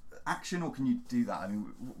actual action, or can you do that? I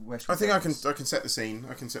mean, where should we I can set the scene.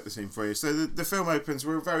 I can set the scene for you. So the film opens.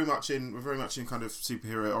 We're very much in kind of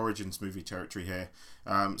superhero origins movie territory here.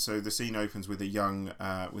 So the scene opens with a young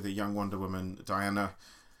Wonder Woman,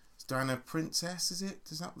 Diana Princess, is it?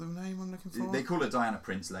 Is that the name I'm looking for? They call her Diana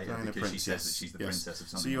Prince later because she says that she's the princess of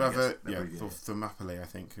something. So you have Thermopylae, I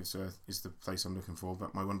think, is the place I'm looking for,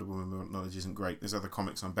 but my Wonder Woman knowledge isn't great. There's other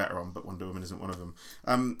comics I'm better on, but Wonder Woman isn't one of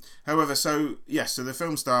them. However, so the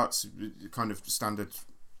film starts kind of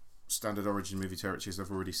standard origin movie territory, as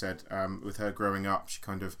I've already said, with her growing up. She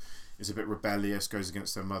kind of is a bit rebellious, goes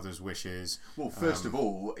against her mother's wishes. Well, first of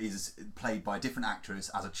all, is played by a different actress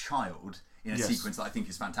as a child in a sequence that I think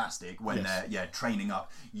is fantastic when they're training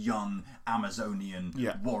up young Amazonian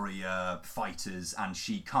warrior fighters, and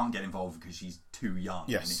she can't get involved because she's too young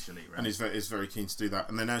initially, right? And is very keen to do that.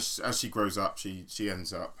 And then as she grows up, she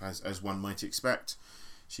ends up, as one might expect,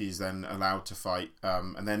 she's then allowed to fight,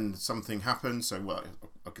 and then something happens. So,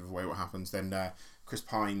 I'll give away what happens. Then Chris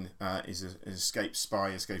Pine is an escaped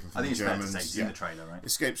spy escaping from the Germans. I think it's fair to say he's in the trailer, right?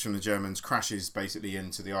 Escapes from the Germans, crashes basically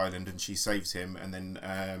into the island, and she saves him. And then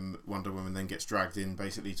Wonder Woman then gets dragged in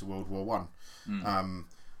basically to World War One,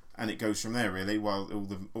 and it goes from there really. While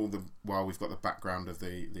we've got the background of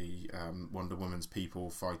the Wonder Woman's people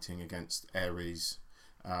fighting against Ares,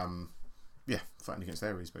 fighting against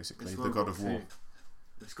Ares basically, the god of war.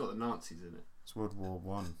 It's got the Nazis in it. It's World War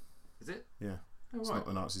One. Is it? Yeah. Oh, it's not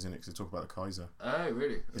the Nazis in it because they talk about the Kaiser. Oh,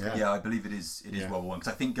 really? Okay. Yeah, I believe it is World War One,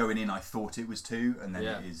 because I think going in I thought it was 2, and then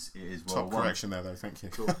it is World War One. Top correction there though, thank you.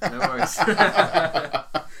 Cool. No worries.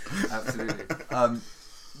 Absolutely.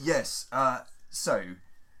 Yes. So,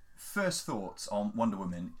 first thoughts on Wonder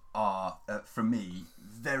Woman are, from me,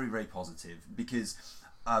 very, very positive, because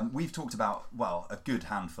we've talked about, a good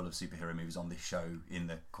handful of superhero movies on this show in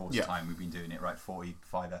the course of time we've been doing it, right?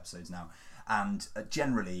 45 episodes now. And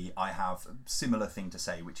generally, I have a similar thing to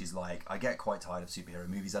say, which is like, I get quite tired of superhero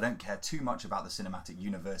movies. I don't care too much about the cinematic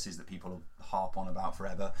universes that people harp on about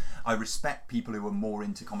forever. I respect people who are more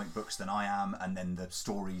into comic books than I am, and then the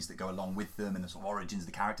stories that go along with them and the sort of origins of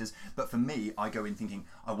the characters. But for me, I go in thinking,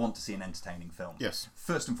 I want to see an entertaining film. Yes.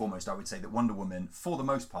 First and foremost, I would say that Wonder Woman, for the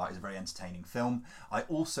most part, is a very entertaining film. I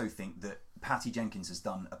also think that Patty Jenkins has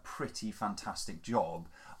done a pretty fantastic job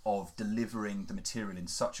of delivering the material in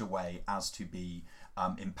such a way as to be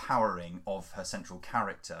empowering of her central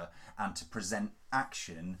character, and to present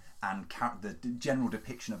action and the general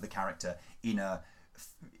depiction of the character in a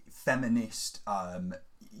feminist,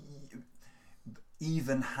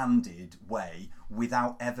 even-handed way,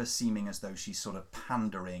 without ever seeming as though she's sort of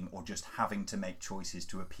pandering or just having to make choices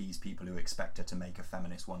to appease people who expect her to make a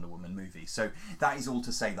feminist Wonder Woman movie. So that is all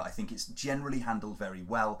to say that I think it's generally handled very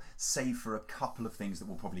well, save for a couple of things that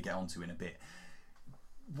we'll probably get onto in a bit.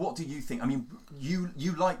 What do you think? I mean, you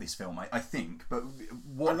like this film, I think, but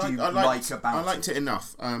what do you like about it? I liked it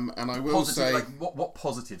enough, and I will say... what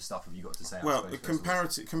positive stuff have you got to say? Well,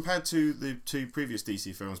 compared to the 2 previous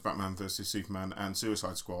DC films, Batman vs Superman and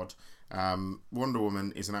Suicide Squad, Wonder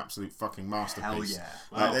Woman is an absolute fucking masterpiece. Hell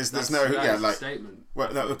yeah! Like, there's no statement.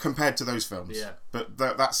 Well, no, compared to those films, but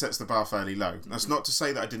that sets the bar fairly low. That's not to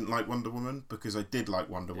say that I didn't like Wonder Woman, because I did like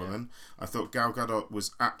Wonder Woman. I thought Gal Gadot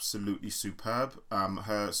was absolutely superb.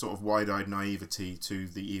 Her sort of wide-eyed naivety to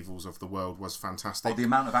the evils of the world was fantastic. The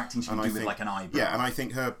amount of acting she could do with like an eyebrow. Yeah, and I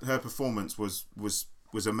think her performance was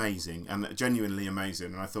amazing, and genuinely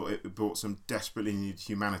amazing, and I thought it brought some desperately needed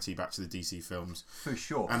humanity back to the DC films. For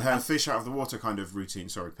sure. And her fish out of the water kind of routine,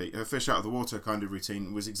 sorry Pete, her fish out of the water kind of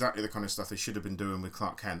routine was exactly the kind of stuff they should have been doing with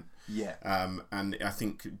Clark Kent. Yeah. And I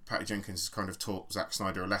think Patty Jenkins has kind of taught Zack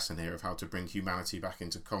Snyder a lesson here of how to bring humanity back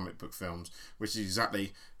into comic book films, which is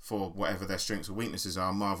exactly, for whatever their strengths or weaknesses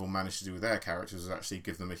are, Marvel managed to do with their characters, is actually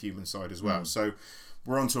give them a human side as well. So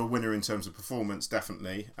we're on to a winner in terms of performance,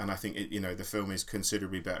 definitely, and I think the film is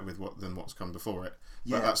considerably better than what's come before it.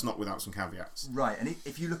 But that's not without some caveats. Right, and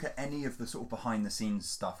if you look at any of the sort of behind the scenes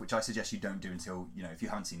stuff, which I suggest you don't do until, if you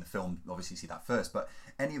haven't seen the film, obviously see that first, but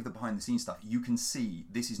any of the behind the scenes stuff, you can see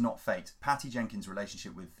this is not fake. Patty Jenkins'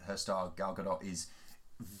 relationship with her star Gal Gadot is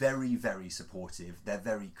very, very supportive. They're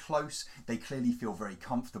very close. They clearly feel very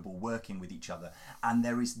comfortable working with each other. And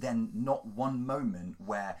there is then not one moment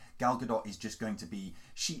where Gal Gadot is just going to be...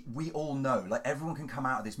 We all know, like, everyone can come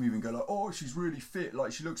out of this movie and go like, oh, she's really fit,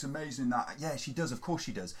 like, she looks amazing in that. Yeah, she does, of course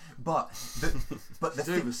she does. But the she's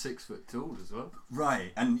over 6 foot tall as well.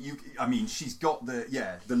 Right, and she's got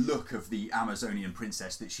the look of the Amazonian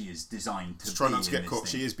princess that she is designed to be. Try not to get caught.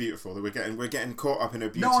 She is beautiful. We're getting caught up in her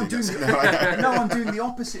beauty. No, I'm doing the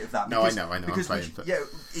opposite of that. Because, I know. I'm playing.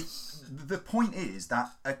 The point is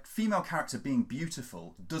that a female character being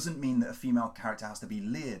beautiful doesn't mean that a female character has to be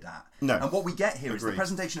leered at. No. And what we get here is the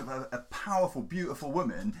presentation of a powerful, beautiful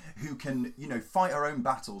woman who can, fight her own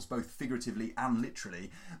battles, both figuratively and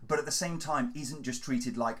literally, but at the same time isn't just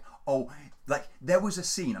treated like, there was a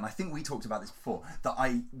scene, and I think we talked about this before, that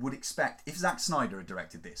I would expect, if Zack Snyder had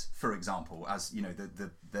directed this, for example, as,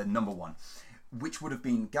 the number one, which would have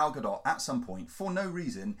been Gal Gadot at some point, for no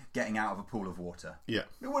reason, getting out of a pool of water. Yeah.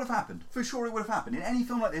 It would have happened. For sure it would have happened. In any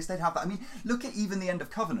film like this, they'd have that. I mean, look at even the end of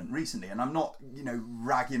Covenant recently, and I'm not,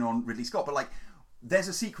 ragging on Ridley Scott, but there's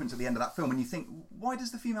a sequence at the end of that film and you think, why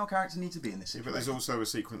does the female character need to be in this situation? But there's also a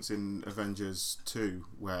sequence in Avengers 2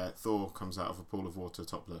 where Thor comes out of a pool of water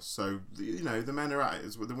topless. So, the men are at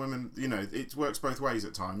it. The women, it works both ways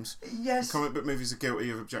at times. Yes. Comic book movies are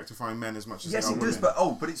guilty of objectifying men as much as they are women. Yes, it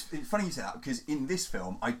does, but it's funny you say that, because in this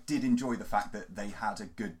film, I did enjoy the fact that they had a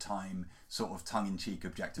good time sort of tongue-in-cheek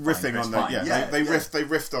objectifying riffing on they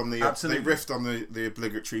riffed on the Absolutely. They riffed on the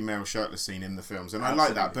obligatory male shirtless scene in the films, and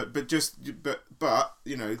Absolutely. I like that. But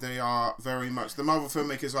they are very much, the Marvel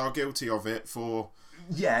filmmakers are guilty of it for.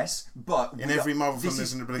 Yes, but in every Marvel film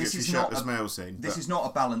there's an obligatory shirtless male scene. This is not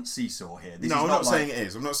a balanced seesaw here. I'm not saying it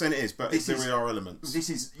is. I'm not saying it is, but there are elements. This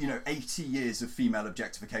is 80 years of female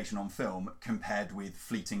objectification on film compared with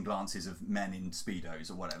fleeting glances of men in speedos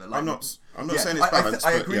or whatever. I'm not saying it's balanced.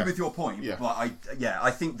 I agree with your point, but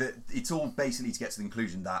I think that it's all basically to get to the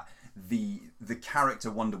conclusion that the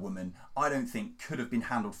character Wonder Woman, I don't think could have been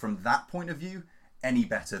handled from that point of view any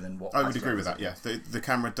better than what I would agree with that. Yeah, the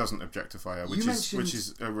camera doesn't objectify her, which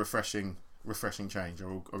is a refreshing change. I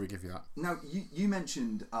will give you that. Now you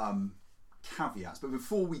mentioned caveats, but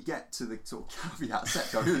before we get to the sort of caveat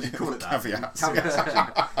section, I really call it that. Caveats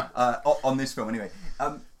on this film anyway.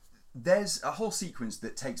 There's a whole sequence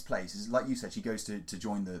that takes place. Is like you said, she goes to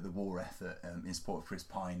join the war effort in support of Chris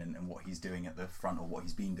Pine and what he's doing at the front, or what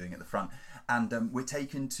he's been doing at the front. And we're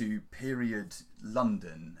taken to period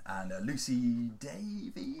London, and Lucy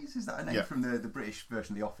Davies, is that her name, from the British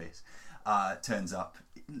version of The Office, turns up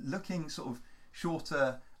looking sort of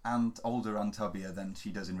shorter and older and tubbier than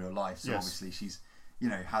she does in real life. So obviously she's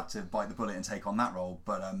had to bite the bullet and take on that role.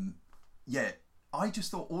 But I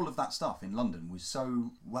just thought all of that stuff in London was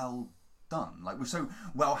so well done, was so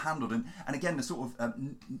well handled, and again the sort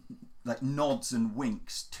of nods and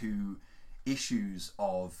winks to issues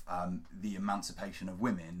of the emancipation of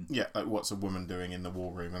women. Yeah, like what's a woman doing in the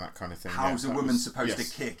war room and that kind of thing. How's a woman supposed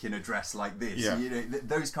to kick in a dress like this? Yeah.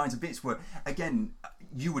 Those kinds of bits were, again,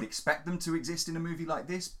 you would expect them to exist in a movie like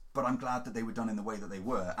this, but I'm glad that they were done in the way that they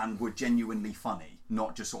were and were genuinely funny,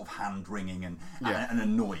 not just sort of hand-wringing and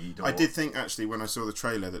annoyed. I did think, actually, when I saw the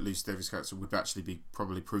trailer, that Lucy Davies' character would actually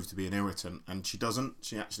probably prove to be an irritant, and she doesn't.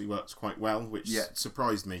 She actually works quite well, which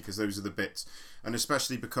surprised me, because those are the bits, and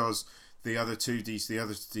especially because the other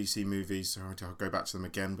DC movies, I'll go back to them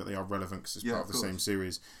again, but they are relevant because it's part of the same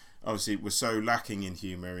series. obviously was so lacking in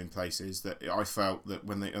humour in places that I felt that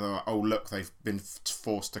when they're like, oh look, they've been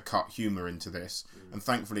forced to cut humour into this, and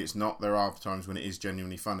thankfully it's not. There are times when it is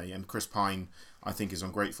genuinely funny, and Chris Pine, I think, is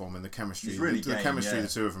on great form, and the chemistry, the chemistry the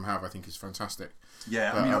two of them have, I think, is fantastic.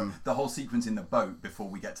 Yeah, but, I mean, the whole sequence in the boat before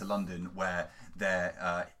we get to London, where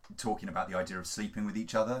they're talking about the idea of sleeping with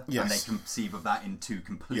each other, and they conceive of that in two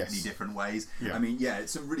completely different ways. I mean,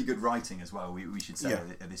 it's some really good writing as well. We should say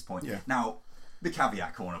at this point. Now, the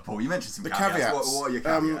caveat corner, Paul. You mentioned some caveats. What are your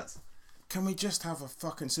caveats? Can we just have a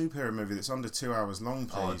fucking superhero movie that's under 2 hours long,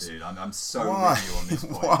 please? Oh, dude, I'm so with you on this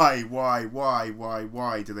point.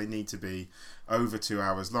 Why do they need to be over 2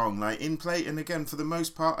 hours long? Like, in play, and again, for the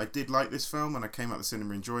most part, I did like this film, and I came out the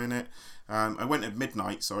cinema enjoying it. I went at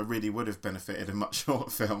midnight, so I really would have benefited a much shorter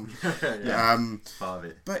film.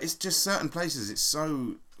 But it's just certain places, it's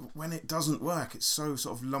so... When it doesn't work, it's so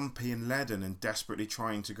sort of lumpy and leaden and desperately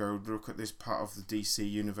trying to go look at this part of the DC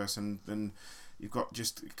universe, and you've got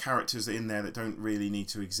just characters in there that don't really need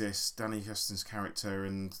to exist. Danny Huston's character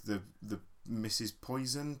and the Mrs.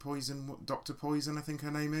 Poison, Dr. Poison, I think her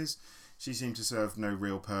name is. She seemed to serve no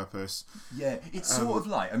real purpose. Yeah, it's sort of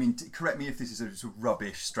like, I mean, correct me if this is a sort of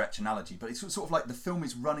rubbish stretch analogy, but it's sort of like the film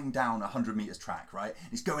is running down a 100 metres track, right?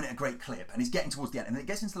 It's going at a great clip, and it's getting towards the end, and then it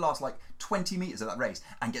gets into the last, like, 20 metres of that race,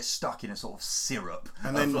 and gets stuck in a sort of syrup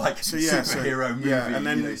of, like, superhero movie, and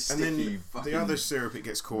then, sticky, and then fucking... the other syrup it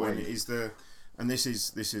gets caught in is the... And this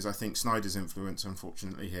is I think Snyder's influence,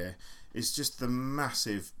 unfortunately, here. It's just the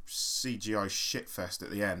massive CGI shitfest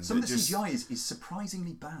at the end. Some of the CGI is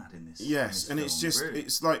surprisingly bad in this. Yes, and film, it's just really.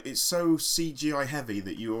 It's like it's so CGI heavy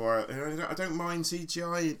that you are. I don't mind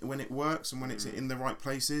CGI when it works and when it's in the right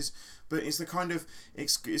places, but it's the kind of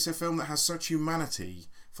it's a film that has such humanity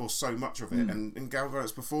for so much of it, and Gal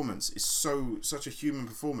Gadot's performance is such a human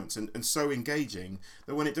performance and so engaging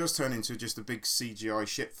that when it does turn into just a big CGI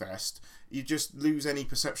shitfest, you just lose any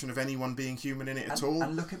perception of anyone being human in it at all.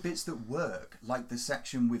 And look at bits that work, like the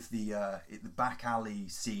section with the back alley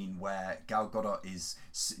scene where Gal Gadot is,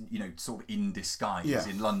 sort of in disguise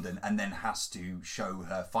in London, and then has to show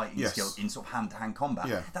her fighting skill in sort of hand-to-hand combat.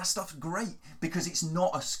 Yeah. That stuff's great because it's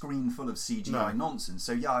not a screen full of CGI nonsense.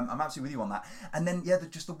 So yeah, I'm absolutely with you on that. And then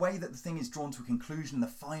just the way that the thing is drawn to a conclusion, the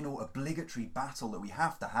final obligatory battle that we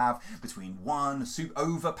have to have between one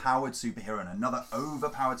overpowered superhero and another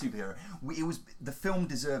overpowered superhero. The film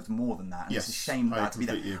deserved more than that, and it's a shame that to be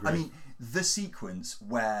there. Agree. I mean, the sequence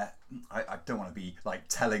where I don't want to be like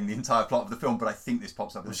telling the entire plot of the film, but I think this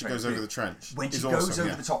pops up in the trailer. When she goes over the trench. When she goes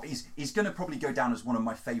over the top is going to probably go down as one of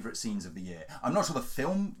my favourite scenes of the year. I'm not sure the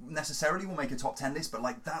film necessarily will make a top 10 list, but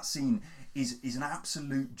like that scene is an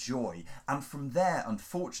absolute joy. And from there,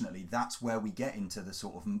 unfortunately, that's where we get into the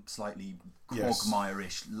sort of slightly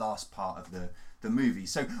quagmire-ish last part of the movie.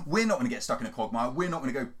 So we're not going to get stuck in a quagmire. We're not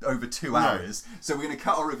going to go over 2 hours. So we're going to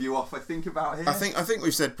cut our review off, I think, about here. I think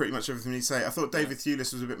we've said pretty much everything we need to say. I thought David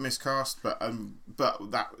Thewlis was a bit miscast, but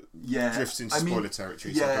that drifts into spoiler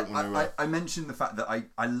territory. So I don't want to. I mentioned the fact that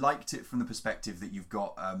I liked it from the perspective that you've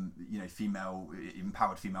got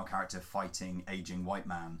empowered female character fighting aging white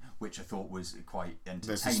man, which I thought was quite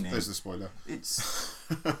entertaining. There's the spoiler. It's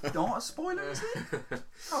not a spoiler, is it?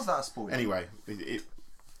 How's that a spoiler? Anyway,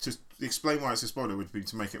 to explain why it's a spoiler would be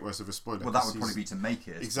to make it worse of a spoiler. Well, that would probably be to make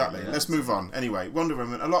it. Exactly. Let's move on. Anyway, Wonder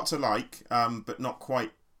Woman, a lot to like, but not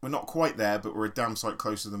quite. We're not quite there, but we're a damn sight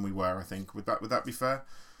closer than we were. I think. Would that be fair?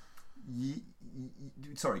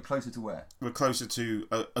 Sorry, closer to where? We're closer to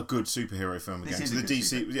a good superhero film again. This so is the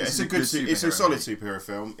DC. Yeah, it's a solid superhero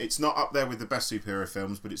film. It's not up there with the best superhero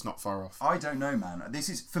films, but it's not far off. I don't know, man. This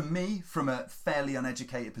is, for me, from a fairly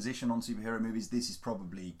uneducated position on superhero movies, this is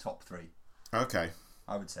probably top 3. Okay.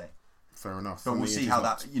 I would say. Fair enough. But we'll see how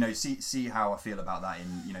that, see how I feel about that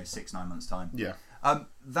in 6-9 months' time. Yeah.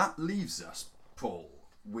 That leaves us, Paul,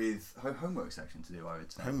 with a homework section to do, I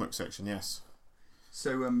would say. Homework section, yes.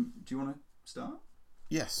 So, do you want to start?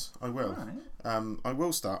 Yes, I will. Right. I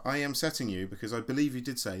will start. I am setting you because I believe you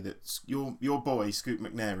did say that your boy Scoot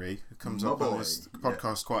McNairy, who comes up on this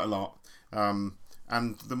podcast quite a lot.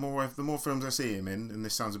 And the more films I see him in, and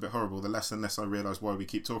this sounds a bit horrible, the less and less I realise why we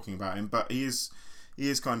keep talking about him. But he is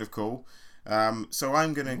kind of cool. So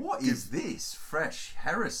I'm gonna. What is this fresh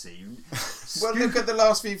heresy? Well, look at the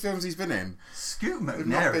last few films he's been in. Scoot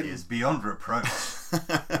McNairy is beyond reproach.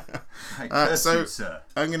 So you, sir.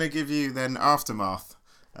 I'm going to give you then Aftermath.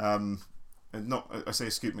 I say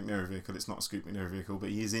a Scoot McNairy vehicle. It's not a Scoot McNairy vehicle, but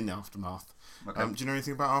he is in Aftermath. Okay. Do you know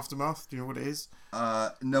anything about Aftermath? Do you know what it is?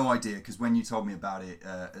 No idea, because when you told me about it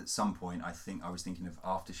at some point, I was thinking of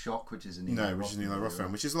Aftershock, which is an Eli Roth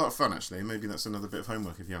film, which is a lot of fun actually. Maybe that's another bit of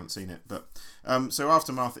homework if you haven't seen it. But so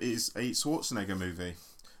Aftermath is a Schwarzenegger movie.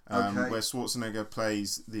 where Schwarzenegger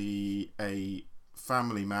plays a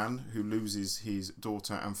family man who loses his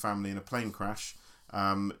daughter and family in a plane crash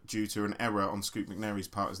due to an error on Scoot McNairy's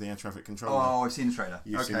part as the air traffic controller. Oh, I've seen the trailer.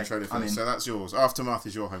 You've seen the trailer for this, so that's yours. Aftermath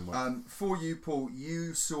is your homework. For you, Paul,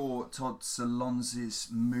 you saw Todd Solondz's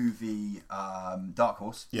movie Dark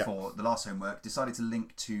Horse for the last homework. Decided to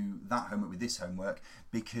link to that homework with this homework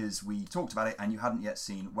because we talked about it and you hadn't yet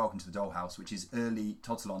seen Welcome to the Dollhouse, which is early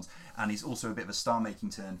Todd Solondz, and he's also a bit of a star-making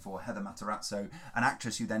turn for Heather Matarazzo, an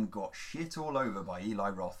actress who then got shit all over by Eli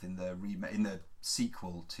Roth in the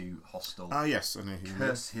sequel to Hostel. Yes, I know who.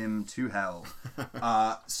 Curse him to hell.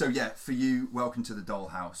 So yeah, for you, Welcome to the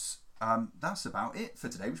Dollhouse. That's about it for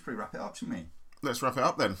today. We should probably wrap it up, shouldn't we? Let's wrap it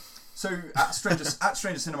up then. So at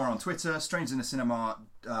Stranger Cinema on Twitter, Stranger in the Cinema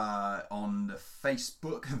on the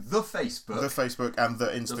Facebook and the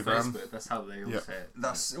Instagram. That's how they all say it.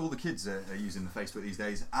 That's all the kids are using the Facebook these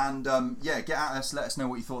days. And get at us. Let us know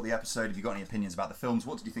what you thought of the episode. If you got any opinions about the films,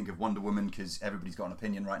 what did you think of Wonder Woman? Because everybody's got an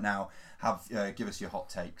opinion right now. Give us your hot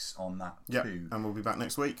takes on that too. And we'll be back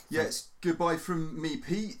next week. Yes. Goodbye from me,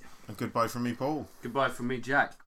 Pete. And goodbye from me, Paul. Goodbye from me, Jack.